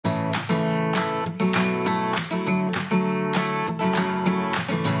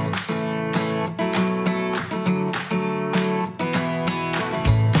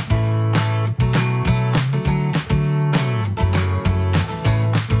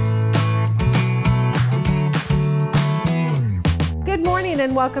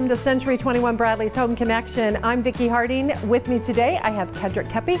and welcome to Century 21 Bradley's Home Connection. I'm Vicki Harding. With me today, I have Kedrick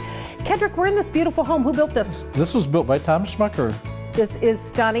Kepi. Kedrick, we're in this beautiful home. Who built this? This was built by Tom Schmucker. This is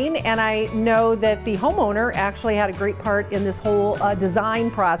stunning, and I know that the homeowner actually had a great part in this whole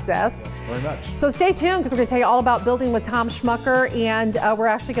design process. Very much. So stay tuned, because we're going to tell you all about building with Tom Schmucker, and we're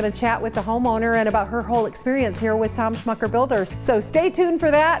actually going to chat with the homeowner and about her whole experience here with Tom Schmucker Builders. So stay tuned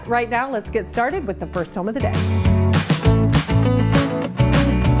for that. Right now, let's get started with the first home of the day.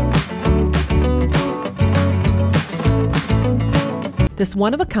 This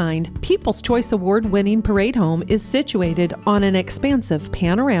one-of-a-kind, People's Choice Award-winning parade home is situated on an expansive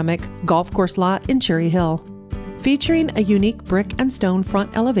panoramic golf course lot in Cherry Hill. Featuring a unique brick and stone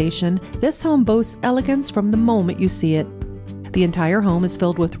front elevation, this home boasts elegance from the moment you see it. The entire home is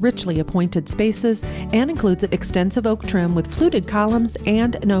filled with richly appointed spaces and includes extensive oak trim with fluted columns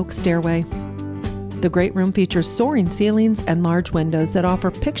and an oak stairway. The great room features soaring ceilings and large windows that offer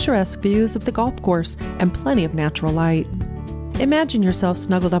picturesque views of the golf course and plenty of natural light. Imagine yourself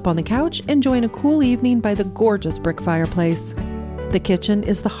snuggled up on the couch, enjoying a cool evening by the gorgeous brick fireplace. The kitchen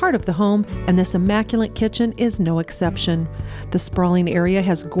is the heart of the home, and this immaculate kitchen is no exception. The sprawling area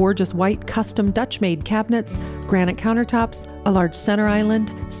has gorgeous white custom Dutch-made cabinets, granite countertops, a large center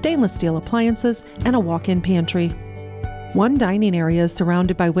island, stainless steel appliances, and a walk-in pantry. One dining area is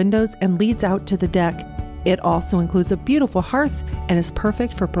surrounded by windows and leads out to the deck. It also includes a beautiful hearth and is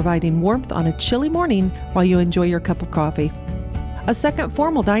perfect for providing warmth on a chilly morning while you enjoy your cup of coffee. A second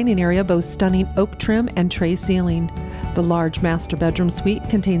formal dining area boasts stunning oak trim and tray ceiling. The large master bedroom suite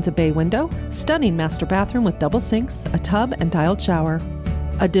contains a bay window, stunning master bathroom with double sinks, a tub, and tiled shower.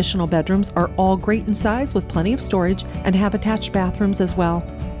 Additional bedrooms are all great in size with plenty of storage and have attached bathrooms as well.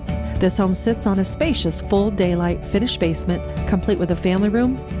 This home sits on a spacious full daylight finished basement, complete with a family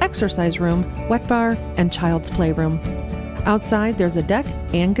room, exercise room, wet bar, and child's playroom. Outside, there's a deck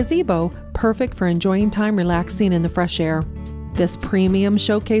and gazebo, perfect for enjoying time relaxing in the fresh air. This premium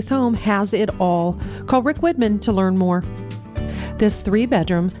showcase home has it all. Call Rick Widman to learn more. This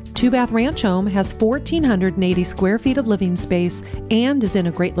 3-bedroom, 2-bath ranch home has 1,480 square feet of living space and is in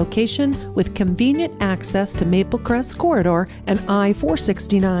a great location with convenient access to Maple Crest Corridor and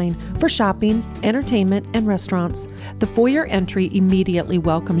I-469 for shopping, entertainment, and restaurants. The foyer entry immediately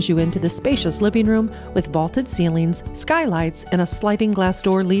welcomes you into the spacious living room with vaulted ceilings, skylights, and a sliding glass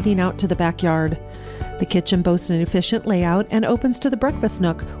door leading out to the backyard. The kitchen boasts an efficient layout and opens to the breakfast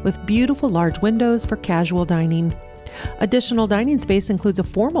nook with beautiful large windows for casual dining. Additional dining space includes a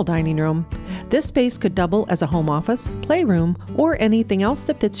formal dining room. This space could double as a home office, playroom, or anything else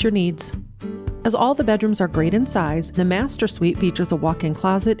that fits your needs. As all the bedrooms are great in size, the master suite features a walk-in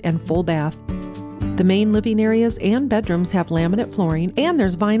closet and full bath. The main living areas and bedrooms have laminate flooring, and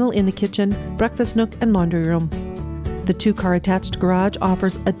there's vinyl in the kitchen, breakfast nook, and laundry room. The 2-car attached garage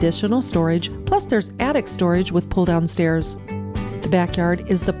offers additional storage, plus there's attic storage with pull-down stairs. The backyard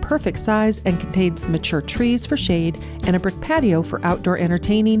is the perfect size and contains mature trees for shade and a brick patio for outdoor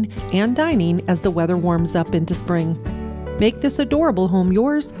entertaining and dining as the weather warms up into spring. Make this adorable home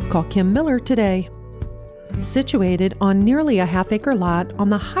yours. Call Kim Miller today. Situated on nearly a half-acre lot on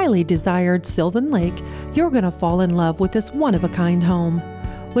the highly desired Sylvan Lake, you're going to fall in love with this one-of-a-kind home.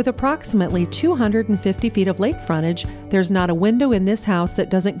 With approximately 250 feet of lake frontage, there's not a window in this house that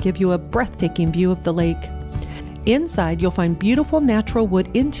doesn't give you a breathtaking view of the lake. Inside, you'll find beautiful natural wood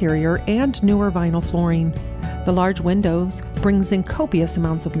interior and newer vinyl flooring. The large windows brings in copious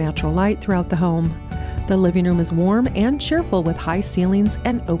amounts of natural light throughout the home. The living room is warm and cheerful with high ceilings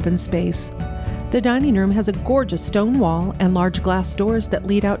and open space. The dining room has a gorgeous stone wall and large glass doors that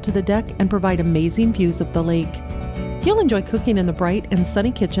lead out to the deck and provide amazing views of the lake. You'll enjoy cooking in the bright and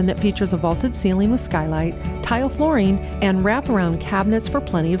sunny kitchen that features a vaulted ceiling with skylight, tile flooring, and wraparound cabinets for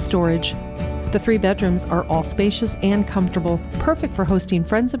plenty of storage. The 3 bedrooms are all spacious and comfortable, perfect for hosting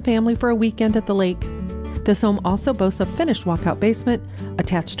friends and family for a weekend at the lake. This home also boasts a finished walkout basement,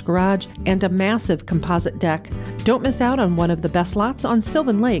 attached garage, and a massive composite deck. Don't miss out on one of the best lots on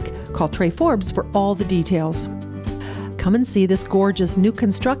Sylvan Lake. Call Trey Forbes for all the details. Come and see this gorgeous new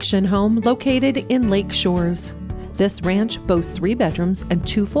construction home located in Lake Shores. This ranch boasts 3 bedrooms and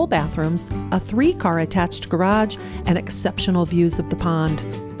 2 full bathrooms, a 3-car attached garage, and exceptional views of the pond.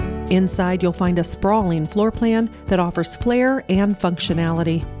 Inside, you'll find a sprawling floor plan that offers flair and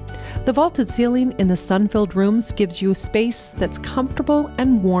functionality. The vaulted ceiling in the sun-filled rooms gives you a space that's comfortable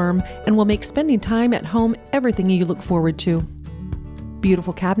and warm and will make spending time at home everything you look forward to.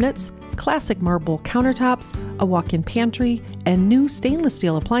 Beautiful cabinets, classic marble countertops, a walk-in pantry, and new stainless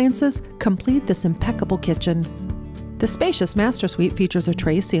steel appliances complete this impeccable kitchen. The spacious master suite features a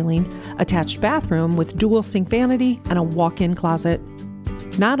tray ceiling, attached bathroom with dual sink vanity, and a walk-in closet.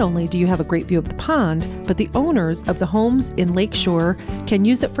 Not only do you have a great view of the pond, but the owners of the homes in Lakeshore can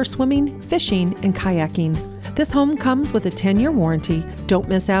use it for swimming, fishing, and kayaking. This home comes with a 10-year warranty. Don't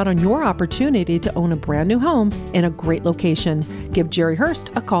miss out on your opportunity to own a brand new home in a great location. Give Jerry Hurst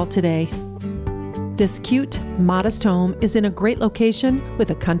a call today. This cute, modest home is in a great location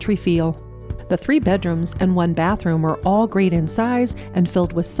with a country feel. The 3 bedrooms and 1 bathroom are all great in size and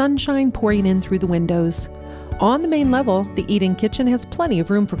filled with sunshine pouring in through the windows. On the main level, the eat-in kitchen has plenty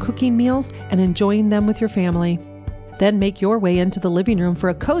of room for cooking meals and enjoying them with your family. Then make your way into the living room for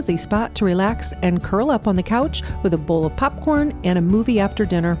a cozy spot to relax and curl up on the couch with a bowl of popcorn and a movie after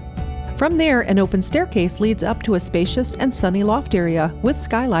dinner. From there, an open staircase leads up to a spacious and sunny loft area with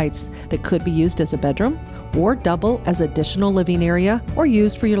skylights that could be used as a bedroom or double as additional living area or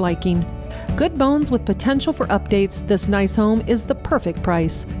used for your liking. Good bones with potential for updates, this nice home is the perfect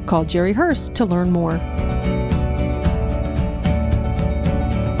price. Call Jerry Hurst to learn more.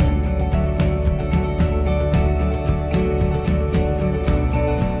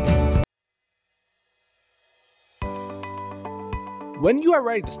 When you are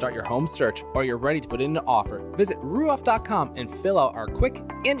ready to start your home search or you're ready to put in an offer, visit Ruoff.com and fill out our quick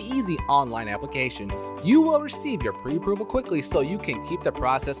and easy online application. You will receive your pre-approval quickly so you can keep the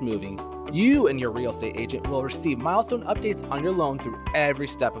process moving. You and your real estate agent will receive milestone updates on your loan through every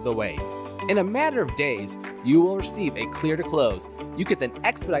step of the way. In a matter of days, you will receive a clear to close. You can then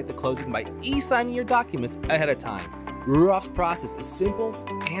expedite the closing by e-signing your documents ahead of time. Ruoff's process is simple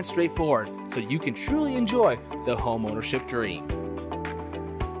and straightforward, so you can truly enjoy the homeownership dream.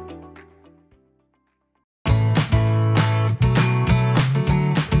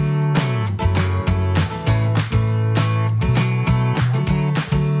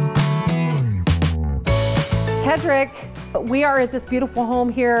 Hedrick, we are at this beautiful home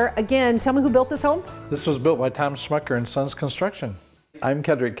here. Again, tell me who built this home? This was built by Tom Schmucker and Sons Construction. I'm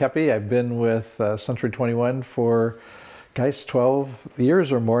Kedrick Kepi. I've been with Century 21 for, guys, 12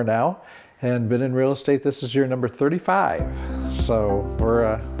 years or more now, and been in real estate. This is year number 35. So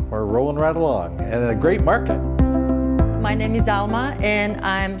we're rolling right along, and a great market. My name is Alma, and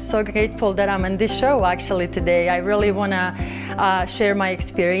I'm so grateful that I'm on this show actually today. I really want to share my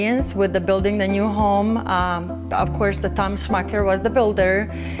experience with the building the new home. Of course, the Tom Schmucker was the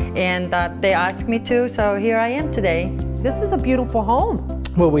builder, and they asked me to, so here I am today. This is a beautiful home.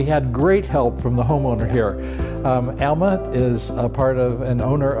 Well, we had great help from the homeowner here. Alma is a part of an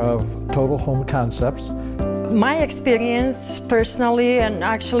owner of Total Home Concepts. My experience personally, and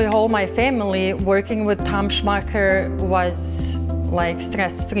actually all my family, working with Tom Schmucker was like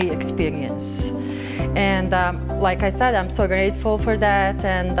stress-free experience. And like I said, I'm so grateful for that,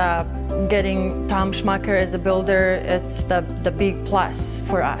 and getting Tom Schmucker as a builder, it's the big plus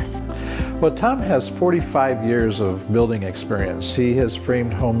for us. Well, Tom has 45 years of building experience. He has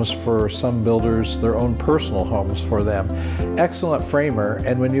framed homes for some builders, their own personal homes for them. Excellent framer,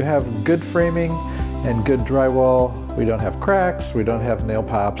 and when you have good framing and good drywall, we don't have cracks, we don't have nail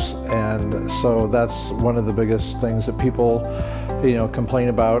pops, and so that's one of the biggest things that people, complain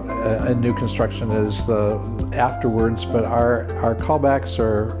about in new construction is the afterwards, but our callbacks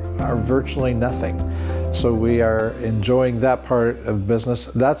are virtually nothing. So we are enjoying that part of business.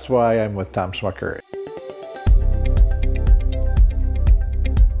 That's why I'm with Tom Schmucker.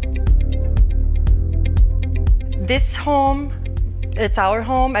 This home, it's our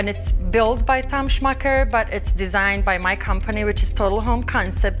home, and it's built by Tom Schmucker, but it's designed by my company, which is Total Home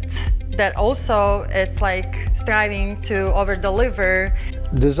Concepts, that also it's like striving to over-deliver.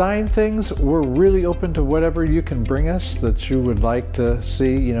 Design things, we're really open to whatever you can bring us that you would like to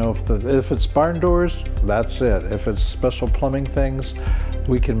see. If it's barn doors, that's it. If it's special plumbing things,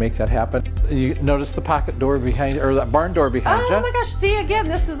 we can make that happen. You notice the pocket door behind, or that barn door behind you? Oh my gosh, see again,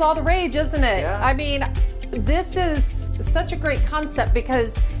 this is all the rage, isn't it? Yeah. I mean, this is such a great concept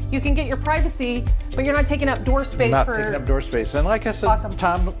because you can get your privacy, but you're not taking up door space. Taking up door space. And like I said, awesome.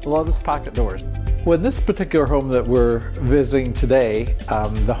 Tom loves pocket doors. Well, in this particular home that we're visiting today,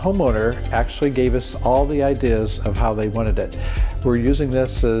 the homeowner actually gave us all the ideas of how they wanted it. We're using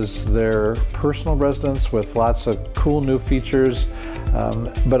this as their personal residence with lots of cool new features,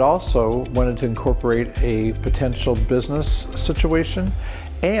 but also wanted to incorporate a potential business situation.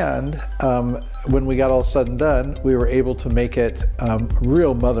 And when we got all said and done, we were able to make it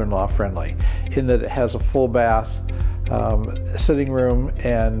real mother-in-law friendly in that it has a full bath, sitting room,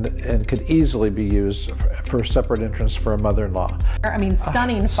 and could easily be used for a separate entrance for a mother-in-law. I mean,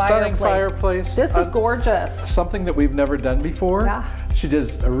 stunning fireplace. Stunning fireplace. This is gorgeous. Something that we've never done before. Yeah. She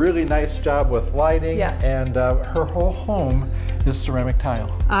did a really nice job with lighting. Yes. And her whole home is ceramic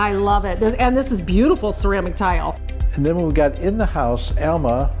tile. I love it. And this is beautiful ceramic tile. And then when we got in the house,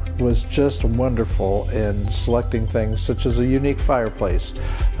 Alma was just wonderful in selecting things such as a unique fireplace.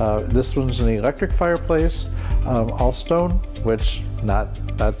 This one's an electric fireplace, all stone, which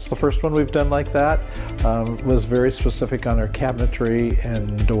that's the first one we've done like that. Was very specific on her cabinetry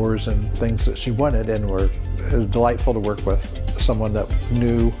and doors and things that she wanted, and it was delightful to work with someone that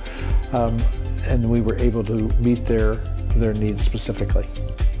knew, and we were able to meet their needs specifically.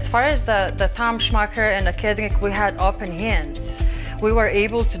 As far as the Tom Schumacher and the Kedrick, we had open hands. We were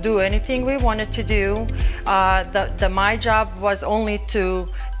able to do anything we wanted to do. My job was only to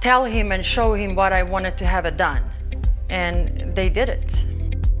tell him and show him what I wanted to have it done, and they did it.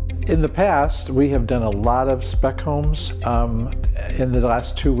 In the past, we have done a lot of spec homes. In the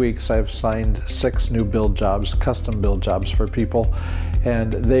last 2 weeks, I've signed 6 new build jobs, custom build jobs for people,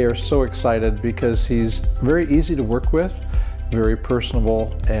 and they are so excited because he's very easy to work with, very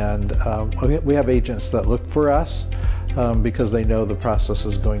personable, and we have agents that look for us because they know the process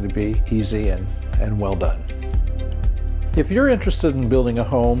is going to be easy and well done. If you're interested in building a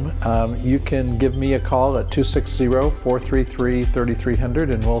home, you can give me a call at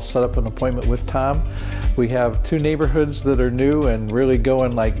 260-433-3300 and we'll set up an appointment with Tom. We have 2 neighborhoods that are new and really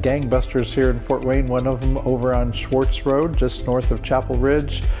going like gangbusters here in Fort Wayne. One of them over on Schwartz Road, just north of Chapel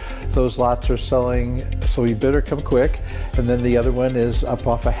Ridge. Those lots are selling, so you better come quick. And then the other one is up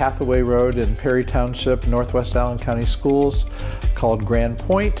off of Hathaway Road in Perry Township, Northwest Allen County Schools, called Grand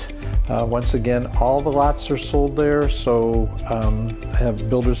Point. Once again, all the lots are sold there, so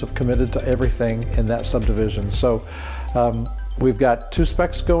builders have committed to everything in that subdivision. So we've got 2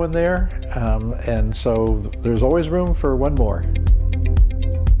 specs going there, and so there's always room for one more.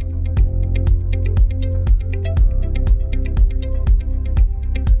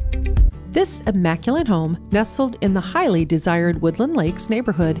 This immaculate home, nestled in the highly desired Woodland Lakes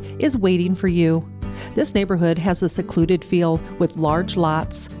neighborhood, is waiting for you. This neighborhood has a secluded feel with large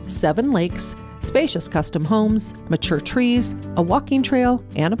lots, 7 lakes, spacious custom homes, mature trees, a walking trail,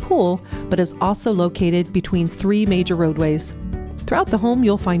 and a pool, but is also located between 3 major roadways. Throughout the home,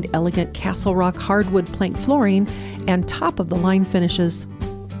 you'll find elegant Castle Rock hardwood plank flooring and top-of-the-line finishes.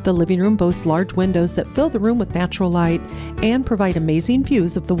 The living room boasts large windows that fill the room with natural light and provide amazing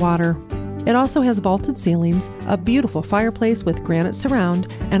views of the water. It also has vaulted ceilings, a beautiful fireplace with granite surround,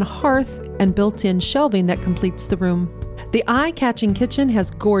 and a hearth and built-in shelving that completes the room. The eye-catching kitchen has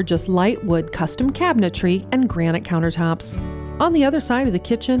gorgeous light wood custom cabinetry and granite countertops. On the other side of the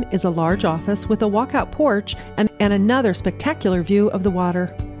kitchen is a large office with a walkout porch and another spectacular view of the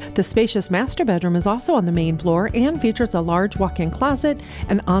water. The spacious master bedroom is also on the main floor and features a large walk-in closet,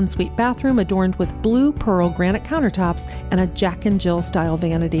 an ensuite bathroom adorned with blue pearl granite countertops, and a Jack and Jill style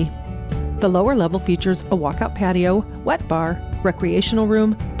vanity. The lower level features a walkout patio, wet bar, recreational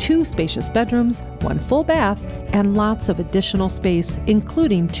room, 2 spacious bedrooms, 1 full bath, and lots of additional space,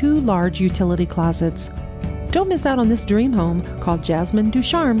 including 2 large utility closets. Don't miss out on this dream home. Call Jasmine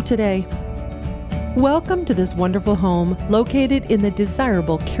Ducharme today. Welcome to this wonderful home located in the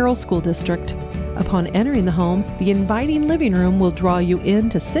desirable Carroll School District. Upon entering the home, the inviting living room will draw you in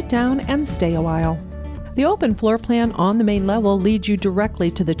to sit down and stay a while. The open floor plan on the main level leads you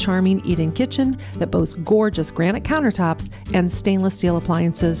directly to the charming eat-in kitchen that boasts gorgeous granite countertops and stainless steel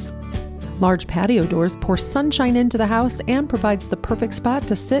appliances. Large patio doors pour sunshine into the house and provides the perfect spot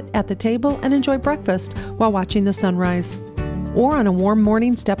to sit at the table and enjoy breakfast while watching the sunrise. Or on a warm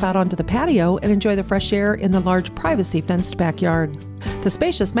morning, step out onto the patio and enjoy the fresh air in the large privacy-fenced backyard. The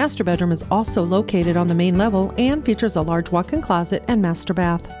spacious master bedroom is also located on the main level and features a large walk-in closet and master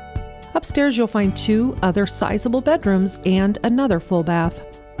bath. Upstairs, you'll find 2 other sizable bedrooms and another full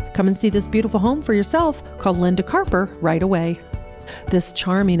bath. Come and see this beautiful home for yourself. Call Linda Carper right away. This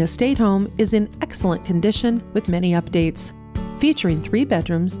charming estate home is in excellent condition with many updates. Featuring 3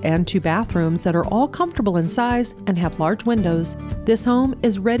 bedrooms and 2 bathrooms that are all comfortable in size and have large windows, this home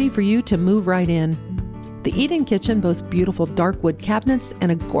is ready for you to move right in. The eat-in kitchen boasts beautiful dark wood cabinets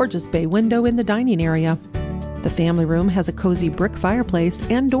and a gorgeous bay window in the dining area. The family room has a cozy brick fireplace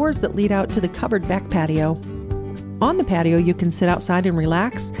and doors that lead out to the covered back patio. On the patio, you can sit outside and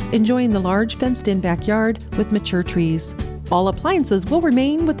relax, enjoying the large fenced-in backyard with mature trees. All appliances will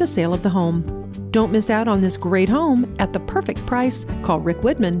remain with the sale of the home. Don't miss out on this great home at the perfect price. Call Rick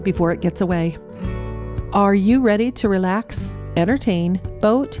Woodman before it gets away. Are you ready to relax, entertain,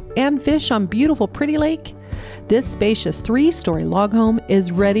 boat, and fish on beautiful Pretty Lake? This spacious 3-story log home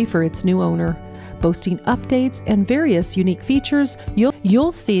is ready for its new owner. Boasting updates and various unique features,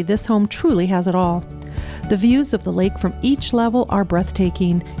 you'll see this home truly has it all. The views of the lake from each level are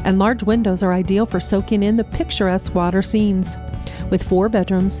breathtaking, and large windows are ideal for soaking in the picturesque water scenes. With 4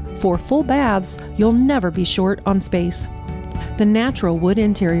 bedrooms, 4 full baths, you'll never be short on space. The natural wood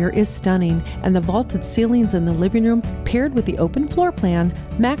interior is stunning, and the vaulted ceilings in the living room, paired with the open floor plan,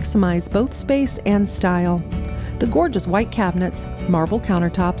 maximize both space and style. The gorgeous white cabinets, marble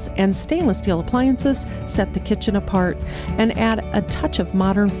countertops, and stainless steel appliances set the kitchen apart and add a touch of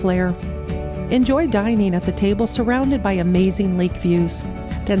modern flair. Enjoy dining at the table surrounded by amazing lake views.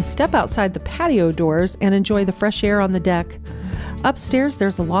 Then step outside the patio doors and enjoy the fresh air on the deck. Upstairs,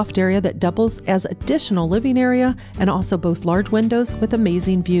 there's a loft area that doubles as additional living area and also boasts large windows with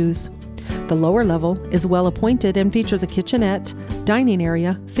amazing views. The lower level is well appointed and features a kitchenette, dining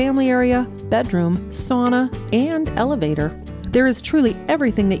area, family area, bedroom, sauna, and elevator. There is truly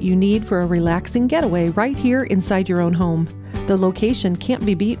everything that you need for a relaxing getaway right here inside your own home. The location can't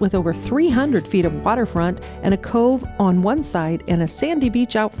be beat with over 300 feet of waterfront and a cove on one side and a sandy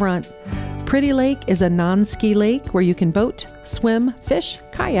beach out front. Pretty Lake is a non-ski lake where you can boat, swim, fish,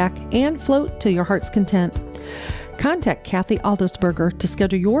 kayak, and float to your heart's content. Contact Kathy Aldosberger to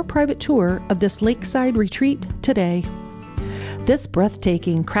schedule your private tour of this lakeside retreat today. This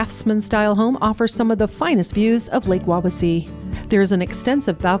breathtaking craftsman-style home offers some of the finest views of Lake Wawasee. There is an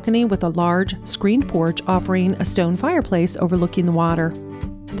extensive balcony with a large screened porch offering a stone fireplace overlooking the water.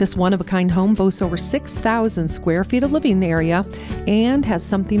 This one-of-a-kind home boasts over 6,000 square feet of living area and has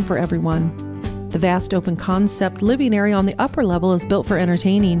something for everyone. The vast open concept living area on the upper level is built for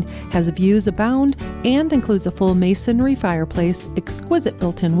entertaining, has views abound, and includes a full masonry fireplace, exquisite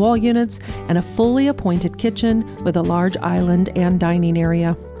built-in wall units, and a fully appointed kitchen with a large island and dining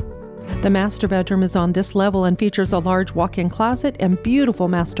area. The master bedroom is on this level and features a large walk-in closet and beautiful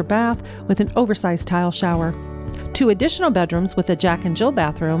master bath with an oversized tile shower. 2 additional bedrooms with a Jack and Jill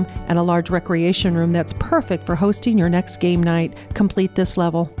bathroom and a large recreation room that's perfect for hosting your next game night complete this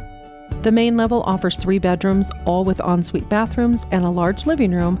level. The main level offers 3 bedrooms, all with ensuite bathrooms and a large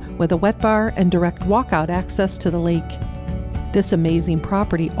living room with a wet bar and direct walkout access to the lake. This amazing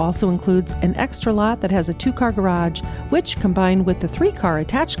property also includes an extra lot that has a 2-car garage, which, combined with the 3-car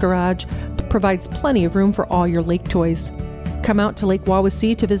attached garage, provides plenty of room for all your lake toys. Come out to Lake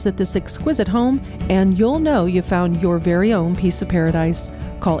Wawasee to visit this exquisite home, and you'll know you found your very own piece of paradise.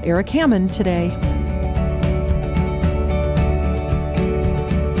 Call Eric Hammond today.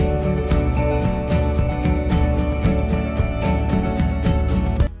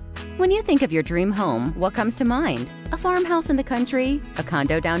 When you think of your dream home, what comes to mind? A farmhouse in the country? A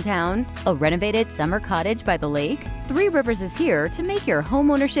condo downtown? A renovated summer cottage by the lake? Three Rivers is here to make your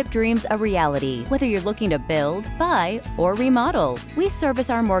homeownership dreams a reality. Whether you're looking to build, buy, or remodel, we service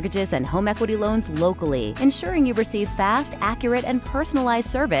our mortgages and home equity loans locally, ensuring you receive fast, accurate, and personalized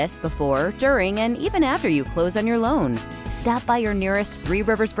service before, during, and even after you close on your loan. Stop by your nearest Three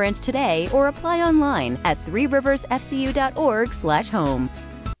Rivers branch today or apply online at threeriversfcu.org/home.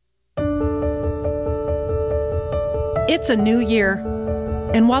 It's a new year,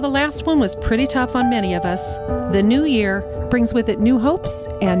 and while the last one was pretty tough on many of us, the new year brings with it new hopes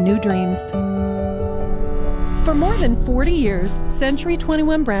and new dreams. For more than 40 years, Century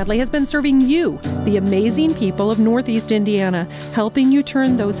 21 Bradley has been serving you, the amazing people of Northeast Indiana, helping you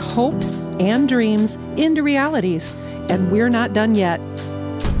turn those hopes and dreams into realities, and we're not done yet.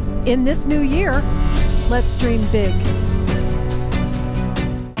 In this new year, let's dream big.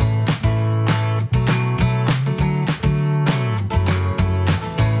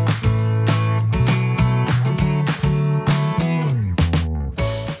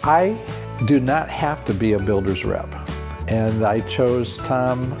 I do not have to be a builder's rep, and I chose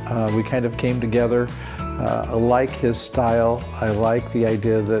Tom. We kind of came together. I like his style. I like the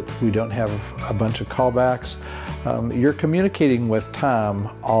idea that we don't have a bunch of callbacks. You're communicating with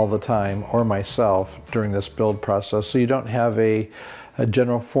Tom all the time, or myself, during this build process, so you don't have a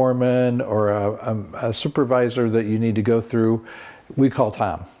general foreman or a supervisor that you need to go through. We call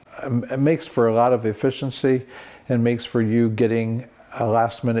Tom. It makes for a lot of efficiency and makes for you getting a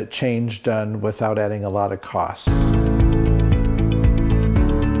last-minute change done without adding a lot of cost.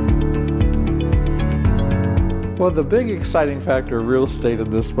 Well, the big exciting factor of real estate in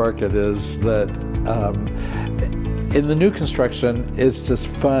this market is that in the new construction, it's just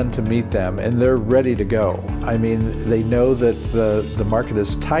fun to meet them, and they're ready to go. I mean, they know that the market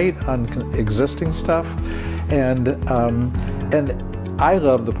is tight on existing stuff, and I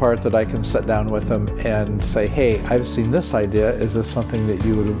love the part that I can sit down with them and say, hey, I've seen this idea. Is this something that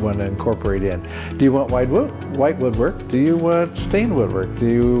you would want to incorporate in? Do you want white woodwork? Do you want stained woodwork?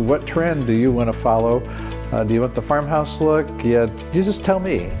 What trend do you want to follow? Do you want the farmhouse look? Yeah, you just tell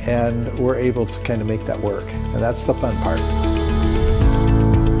me, and we're able to kind of make that work. And that's the fun part.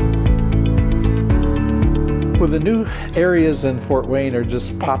 Well, the new areas in Fort Wayne are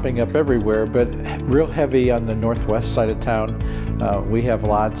just popping up everywhere, but real heavy on the northwest side of town. We have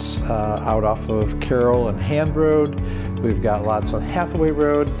lots out off of Carroll and Hand Road. We've got lots on Hathaway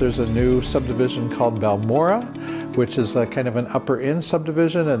Road. There's a new subdivision called Balmora, which is a kind of an upper end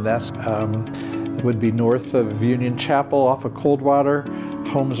subdivision, and that's would be north of Union Chapel off of Coldwater.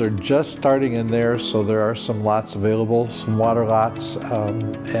 Homes are just starting in there, so there are some lots available, some water lots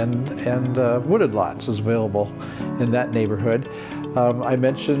and wooded lots is available in that neighborhood. I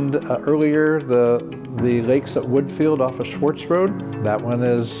mentioned earlier the lakes at Woodfield off of Schwartz Road. That one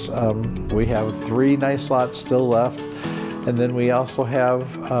is, we have 3 nice lots still left. And then we also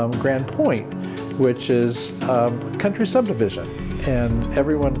have Grand Point, which is country subdivision. And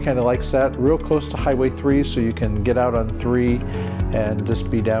everyone kind of likes that, real close to Highway 3, so you can get out on 3 and just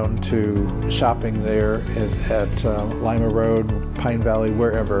be down to shopping there at Lima Road, Pine Valley,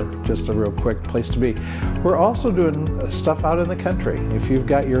 wherever, just a real quick place to be. We're also doing stuff out in the country. If you've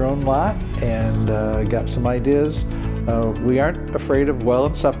got your own lot and got some ideas, we aren't afraid of well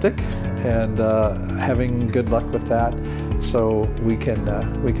and septic and having good luck with that. So we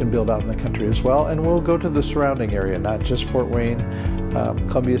can build out in the country as well, and we'll go to the surrounding area, not just Fort Wayne,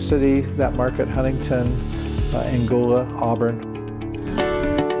 Columbia City, that market, Huntington, Angola, Auburn.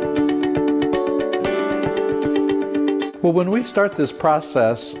 Well, when we start this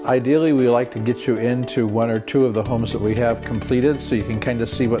process, ideally we like to get you into 1 or 2 of the homes that we have completed so you can kind of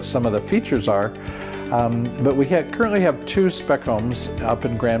see what some of the features are. But we currently have 2 spec homes up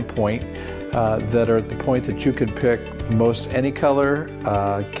in Grand Point that are at the point that you could pick most any color,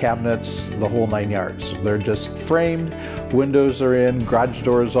 cabinets, the whole 9 yards. They're just framed, windows are in, garage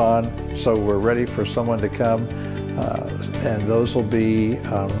doors on, so we're ready for someone to come. And those will be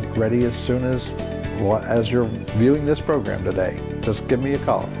ready as soon as you're viewing this program today. Just give me a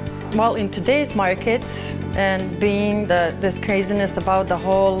call. Well, in today's market, and being this craziness about the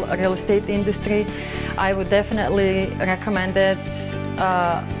whole real estate industry, I would definitely recommend it.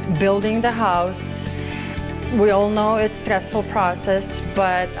 Building the house. We all know it's a stressful process,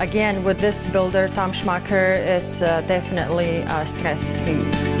 but again, with this builder, Tom Schumacher, it's definitely stress-free.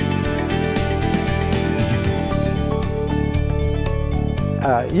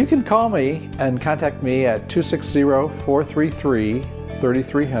 You can call me and contact me at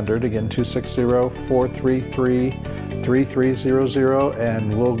 260-433-3300. Again, 260-433-3300,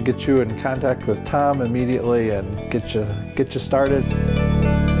 and we'll get you in contact with Tom immediately and get you started.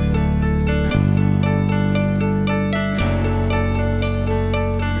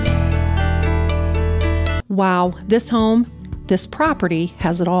 Wow, this home, this property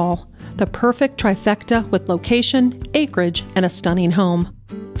has it all. The perfect trifecta with location, acreage, and a stunning home.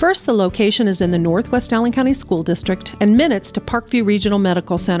 First, the location is in the Northwest Allen County School District and minutes to Parkview Regional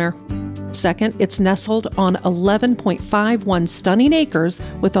Medical Center. Second, it's nestled on 11.51 stunning acres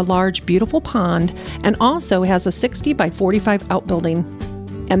with a large, beautiful pond and also has a 60 by 45 outbuilding.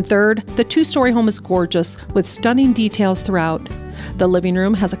 And third, the 2-story home is gorgeous with stunning details throughout. The living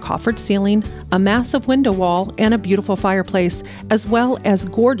room has a coffered ceiling, a massive window wall, and a beautiful fireplace, as well as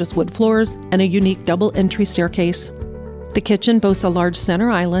gorgeous wood floors and a unique double entry staircase. The kitchen boasts a large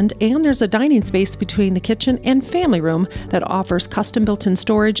center island, and there's a dining space between the kitchen and family room that offers custom built-in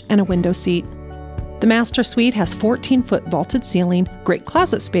storage and a window seat. The master suite has 14-foot vaulted ceiling, great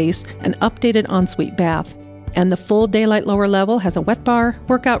closet space, and updated ensuite bath. And the full daylight lower level has a wet bar,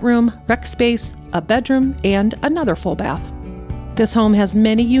 workout room, rec space, a bedroom, and another full bath. This home has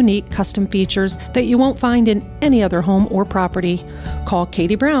many unique custom features that you won't find in any other home or property. Call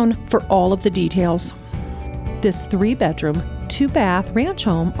Katie Brown for all of the details. This 3-bedroom, 2-bath ranch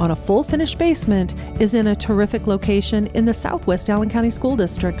home on a full finished basement is in a terrific location in the Southwest Allen County School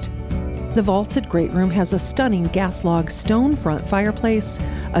District. The vaulted great room has a stunning gas log stone front fireplace,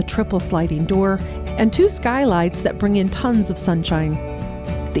 a triple sliding door, and 2 skylights that bring in tons of sunshine.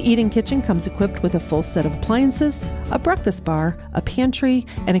 The eat-in kitchen comes equipped with a full set of appliances, a breakfast bar, a pantry,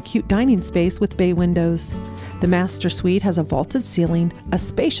 and a cute dining space with bay windows. The master suite has a vaulted ceiling, a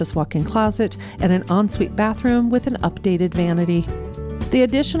spacious walk-in closet, and an ensuite bathroom with an updated vanity. The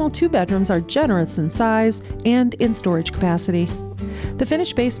additional 2 bedrooms are generous in size and in storage capacity. The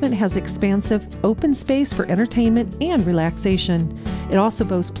finished basement has expansive, open space for entertainment and relaxation. It also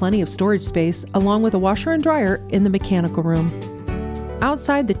boasts plenty of storage space, along with a washer and dryer in the mechanical room.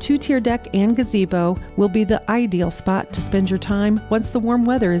 Outside, the 2-tier deck and gazebo will be the ideal spot to spend your time once the warm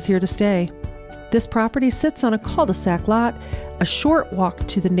weather is here to stay. This property sits on a cul-de-sac lot, a short walk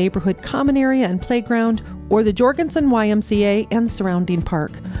to the neighborhood common area and playground, or the Jorgensen YMCA and surrounding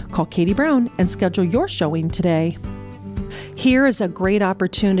park. Call Katie Brown and schedule your showing today. Here is a great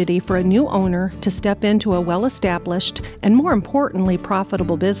opportunity for a new owner to step into a well-established and, more importantly,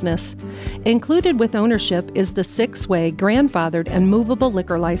 profitable business. Included with ownership is the 6-way grandfathered and movable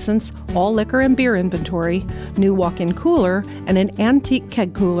liquor license, all liquor and beer inventory, new walk-in cooler, and an antique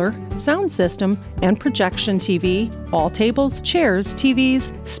keg cooler, sound system, and projection TV, all tables, chairs,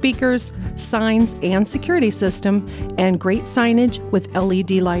 TVs, speakers, signs, and security system, and great signage with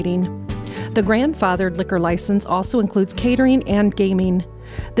LED lighting. The grandfathered liquor license also includes catering and gaming.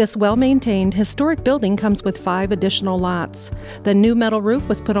 This well-maintained historic building comes with 5 additional lots. The new metal roof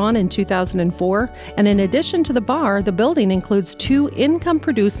was put on in 2004, and in addition to the bar, the building includes 2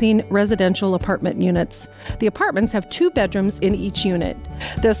 income-producing residential apartment units. The apartments have 2 bedrooms in each unit.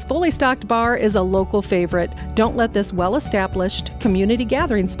 This fully stocked bar is a local favorite. Don't let this well-established community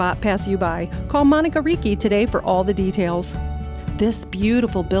gathering spot pass you by. Call Monica Ricci today for all the details. This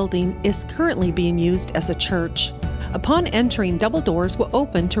beautiful building is currently being used as a church. Upon entering, double doors will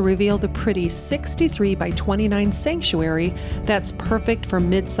open to reveal the pretty 63 by 29 sanctuary that's perfect for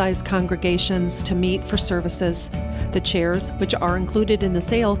mid-sized congregations to meet for services. The chairs, which are included in the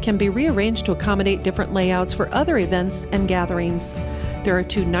sale, can be rearranged to accommodate different layouts for other events and gatherings. There are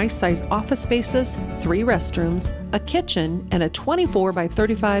 2 nice-sized office spaces, 3 restrooms, a kitchen, and a 24 by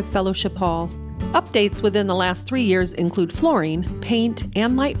 35 fellowship hall. Updates within the last 3 years include flooring, paint,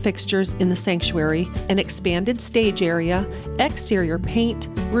 and light fixtures in the sanctuary, an expanded stage area, exterior paint,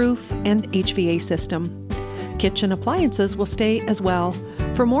 roof, and HVAC system. Kitchen appliances will stay as well.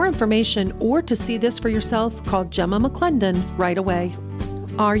 For more information or to see this for yourself, call Gemma McClendon right away.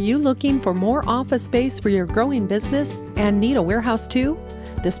 Are you looking for more office space for your growing business and need a warehouse too?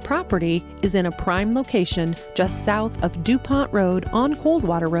 This property is in a prime location just south of DuPont Road on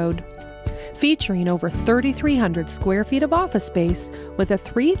Coldwater Road. Featuring over 3,300 square feet of office space with a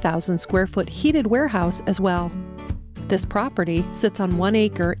 3,000 square foot heated warehouse as well. This property sits on 1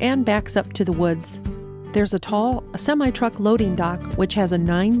 acre and backs up to the woods. There's a tall semi-truck loading dock which has a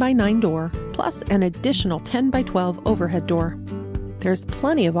 9x9 door plus an additional 10x12 overhead door. There's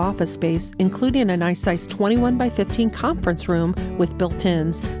plenty of office space, including a nice-sized 21x15 conference room with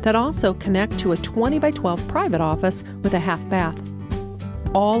built-ins that also connect to a 20x12 private office with a half bath.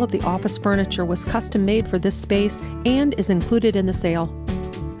 All of the office furniture was custom made for this space and is included in the sale.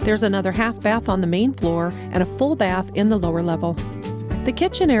 There's another half bath on the main floor and a full bath in the lower level. The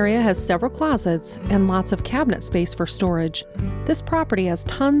kitchen area has several closets and lots of cabinet space for storage. This property has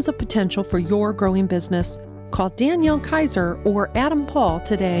tons of potential for your growing business. Call Danielle Kaiser or Adam Paul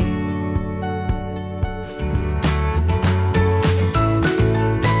today.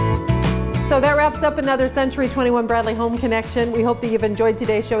 So that wraps up another Century 21 Bradley Home Connection. We hope that you've enjoyed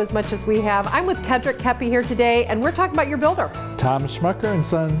today's show as much as we have. I'm with Kedrick Kepi here today, and we're talking about your builder. Tom Schmucker and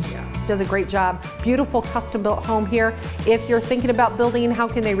Sons. Does a great job. Beautiful custom-built home here. If you're thinking about building, how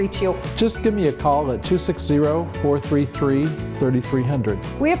can they reach you? Just give me a call at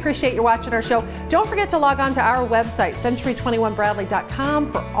 260-433-3300. We appreciate you watching our show. Don't forget to log on to our website,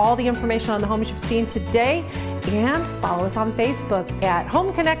 century21bradley.com, for all the information on the homes you've seen today. And follow us on Facebook at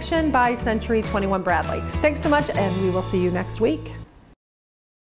Home Connection by Century 21 Bradley. Thanks so much, and we will see you next week.